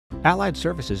Allied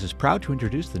Services is proud to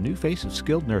introduce the new face of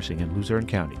skilled nursing in Luzerne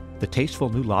County. The tasteful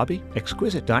new lobby,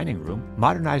 exquisite dining room,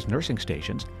 modernized nursing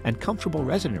stations, and comfortable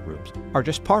resident rooms are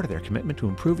just part of their commitment to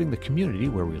improving the community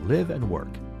where we live and work.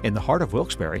 In the heart of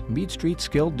Wilkes-Barre, Meade Street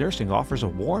Skilled Nursing offers a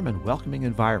warm and welcoming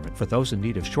environment for those in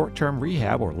need of short-term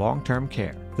rehab or long-term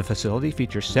care. The facility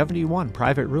features 71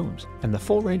 private rooms and the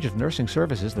full range of nursing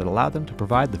services that allow them to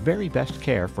provide the very best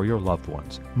care for your loved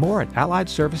ones. More at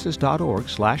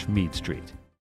alliedservices.org/Meade Street.